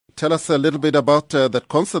Tell us a little bit about that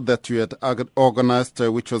concert that you had organized,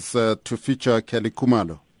 which was to feature Kelly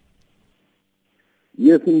Khumalo.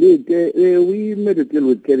 Yes, indeed. We made a deal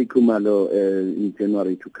with Kelly Khumalo in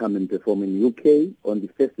January to come and perform in UK on the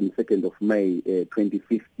 1st and 2nd of May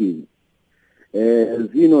 2015. As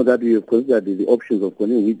you know that we have considered the options of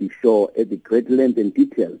going with the show at the great length and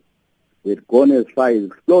detail. We had gone as far as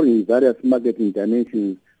exploring various marketing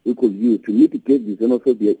dimensions we could use to mitigate the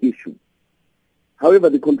xenophobia issue. However,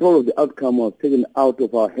 the control of the outcome was taken out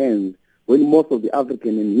of our hands when most of the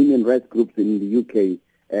African and human rights groups in the UK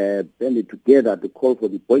banded together to call for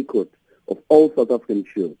the boycott of all South African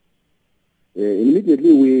shows.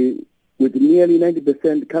 Immediately, with nearly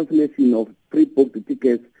 90% cancellation of pre-booked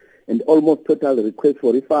tickets and almost total request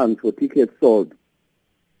for refunds for tickets sold,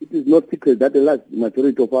 it is not secret that the large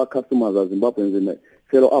majority of our customers are Zimbabweans and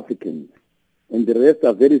fellow Africans, and the rest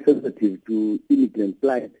are very sensitive to immigrant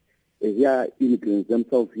plight, here immigrants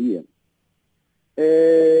themselves here.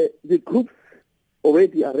 The groups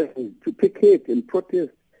already arranged to picket and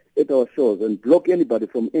protest at our shows and block anybody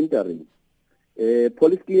from entering.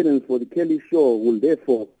 Police clearance for the Kelly show will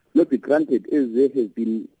therefore not be granted, as there have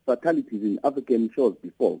been fatalities in African shows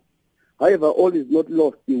before. However, all is not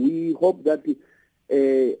lost. We hope that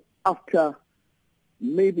after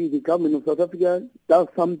maybe the government of South Africa does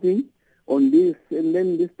something on this, and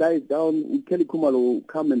then this dies down, Kelly Khumalo will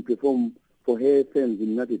come and perform for her fans in the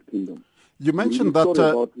United Kingdom. You mentioned that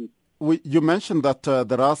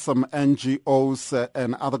there are some NGOs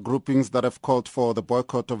and other groupings that have called for the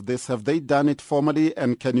boycott of this. Have they done it formally,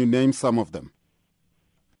 and can you name some of them?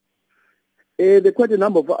 There are quite a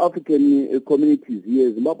number of African communities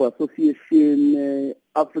here. Zimbabwe Association,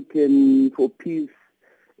 African for Peace,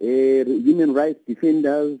 Human Rights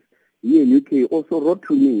Defenders here in UK also wrote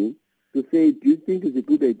to me to say, do you think it's a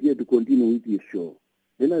good idea to continue with this show?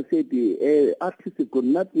 Then I said, the artists have got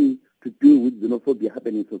nothing to do with xenophobia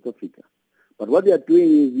happening in South Africa. But what they are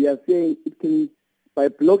doing is they are saying it can, by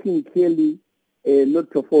blocking Kelly not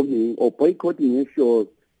performing or boycotting her shows,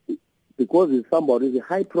 because it's somebody who's a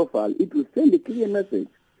high profile, it will send a clear message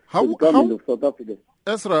to the government of South Africa.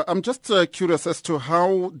 Ezra, I'm just curious as to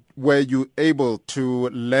how were you able to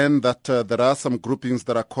learn that there are some groupings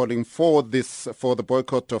that are calling for the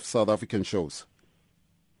boycott of South African shows?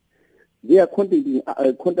 They are contacting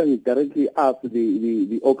directly us,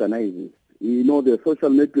 the organizers. You know, the social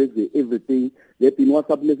networks, everything. There have been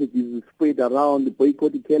WhatsApp messages spread around,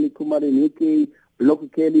 boycott Kelly Khumalo in UK,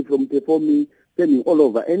 block Kelly from performing, sending all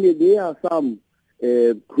over. And there are some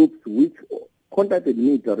groups which contacted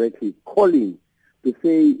me directly, calling to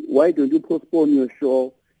say, why don't you postpone your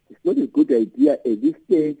show? It's not a good idea at this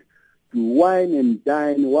stage to wine and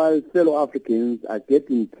dine while fellow Africans are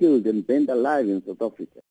getting killed and burned alive in South Africa.